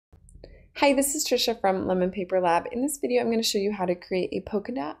Hi, this is Trisha from Lemon Paper Lab. In this video, I'm going to show you how to create a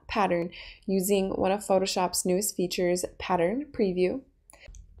polka dot pattern using one of Photoshop's newest features, Pattern Preview.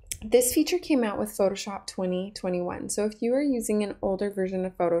 This feature came out with Photoshop 2021. So if you are using an older version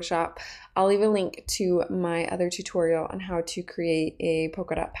of Photoshop, I'll leave a link to my other tutorial on how to create a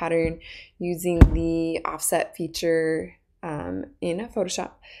polka dot pattern using the offset feature in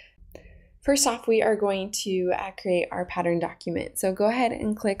Photoshop. First off, we are going to create our pattern document. So go ahead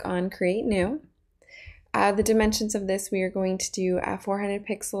and click on Create New. The dimensions of this, we are going to do 400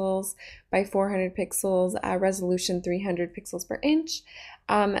 pixels by 400 pixels, resolution 300 pixels per inch.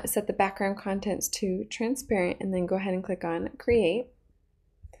 Set the background contents to transparent and then go ahead and click on Create.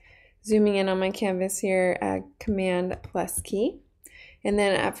 Zooming in on my canvas here, Command plus key. And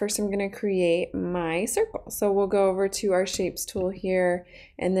then at first I'm going to create my circle. So we'll go over to our shapes tool here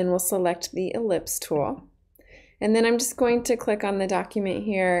and then we'll select the ellipse tool. And then I'm just going to click on the document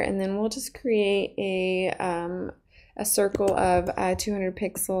here and then we'll just create a circle of 200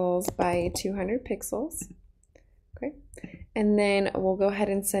 pixels by 200 pixels. Okay. And then we'll go ahead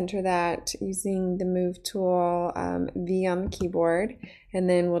and center that using the move tool, V on the keyboard, and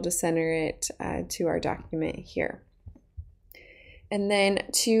then we'll just center it to our document here. And then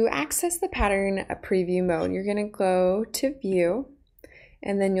to access the pattern preview mode, you're going to go to View,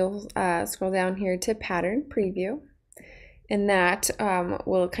 and then you'll scroll down here to Pattern Preview, and that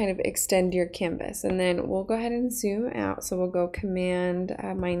will kind of extend your canvas. And then we'll go ahead and zoom out. So we'll go Command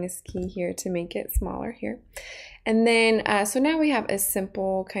minus key here to make it smaller here. And then, so now we have a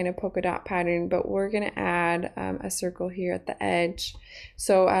simple kind of polka dot pattern, but we're going to add a circle here at the edge.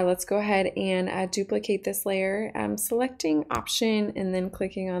 So let's go ahead and duplicate this layer. Selecting Option and then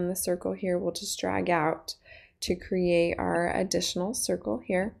clicking on the circle here, we'll just drag out to create our additional circle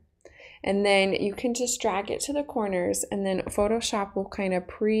here. And then you can just drag it to the corners and then Photoshop will kind of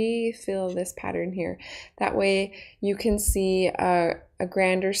pre-fill this pattern here. That way you can see a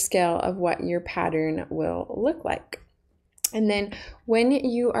grander scale of what your pattern will look like. And then when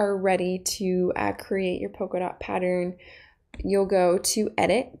you are ready to create your polka dot pattern, you'll go to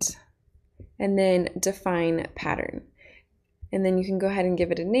Edit and then Define Pattern. And then you can go ahead and give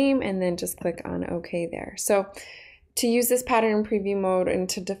it a name and then just click on OK there. So to use this pattern preview mode and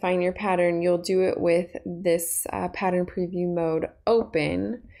to define your pattern, you'll do it with this pattern preview mode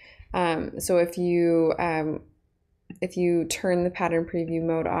open. So if you turn the pattern preview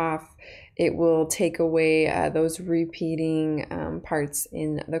mode off, it will take away those repeating parts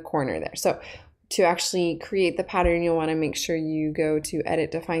in the corner there. So to actually create the pattern, you'll want to make sure you go to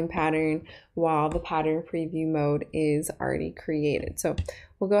Edit Define Pattern while the pattern preview mode is already created. So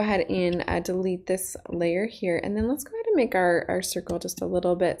we'll go ahead and delete this layer here, and then let's go ahead and make our circle just a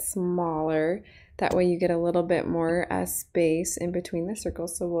little bit smaller. That way you get a little bit more space in between the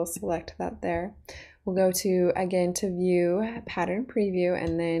circles, so we'll select that there. We'll go to, again, to View, Pattern Preview,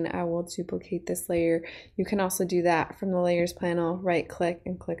 and then I will duplicate this layer. You can also do that from the Layers panel, right-click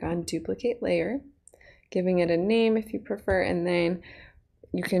and click on Duplicate Layer, giving it a name if you prefer, and then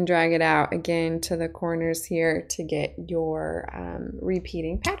you can drag it out again to the corners here to get your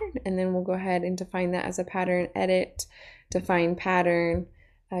repeating pattern. And then we'll go ahead and define that as a pattern, Edit, Define Pattern,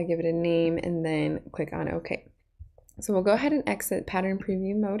 give it a name, and then click on OK. So we'll go ahead and exit pattern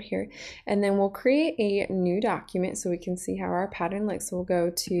preview mode here, and then we'll create a new document so we can see how our pattern looks. So we'll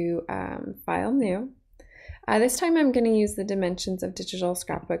go to File, New. This time I'm going to use the dimensions of digital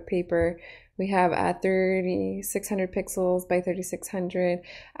scrapbook paper. We have 3600 pixels by 3600,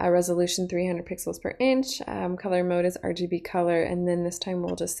 resolution 300 pixels per inch, color mode is RGB color, and then this time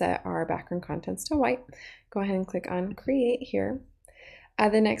we'll just set our background contents to white. Go ahead and click on Create here.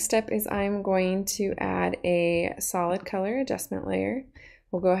 The next step is I'm going to add a solid color adjustment layer.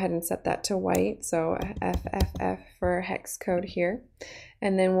 We'll go ahead and set that to white, so FFF for hex code here.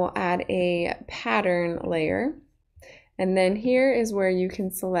 And then we'll add a pattern layer. And then here is where you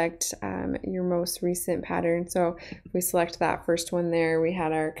can select your most recent pattern. So if we select that first one there, we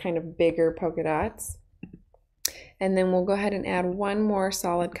had our kind of bigger polka dots. And then we'll go ahead and add one more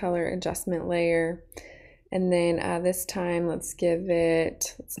solid color adjustment layer. And then this time, let's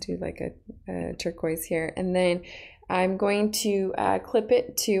do like a turquoise here. And then I'm going to clip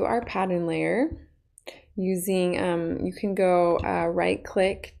it to our pattern layer using, you can go right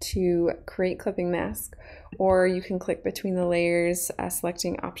click to create clipping mask, or you can click between the layers,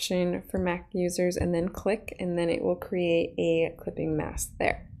 selecting Option for Mac users, and then click, and then it will create a clipping mask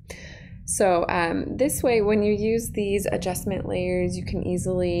there. So this way, when you use these adjustment layers, you can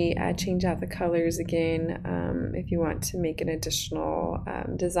easily change out the colors again if you want to make an additional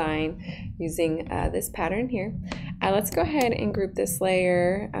design using this pattern here. Let's go ahead and group this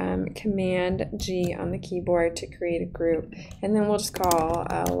layer, Command G on the keyboard to create a group, and then we'll just call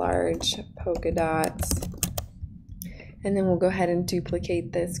large polka dots, and then we'll go ahead and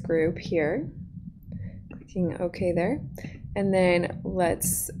duplicate this group here, clicking OK there. And then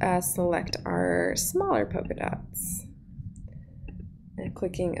let's select our smaller polka dots and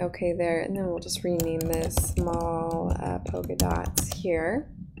clicking OK there, and then we'll just rename this small polka dots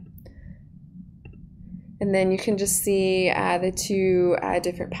here. And then you can just see the two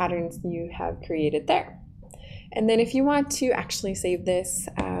different patterns you have created there. And then if you want to actually save this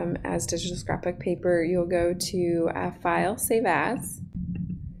as digital scrapbook paper, you'll go to File, Save As.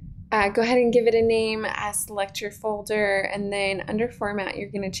 Go ahead and give it a name, select your folder, and then under Format, you're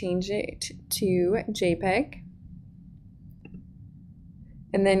going to change it to JPEG.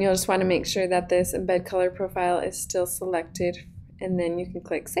 And then you'll just want to make sure that this embed color profile is still selected, and then you can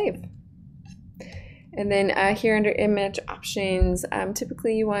click Save. And then here under Image Options,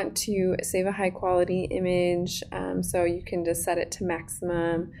 typically you want to save a high quality image, so you can just set it to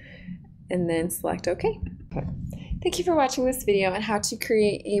maximum and then select OK. Thank you for watching this video on how to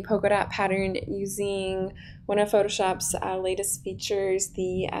create a polka dot pattern using one of Photoshop's latest features,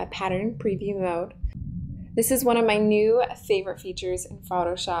 the pattern preview mode. This is one of my new favorite features in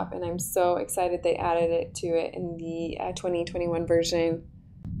Photoshop, and I'm so excited they added it to it in the 2021 version.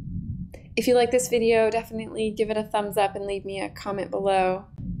 If you like this video, definitely give it a thumbs up and leave me a comment below.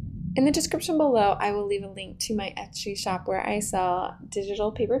 In the description below, I will leave a link to my Etsy shop where I sell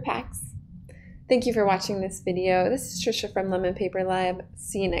digital paper packs. Thank you for watching this video. This is Trisha from Lemon Paper Lab.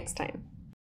 See you next time.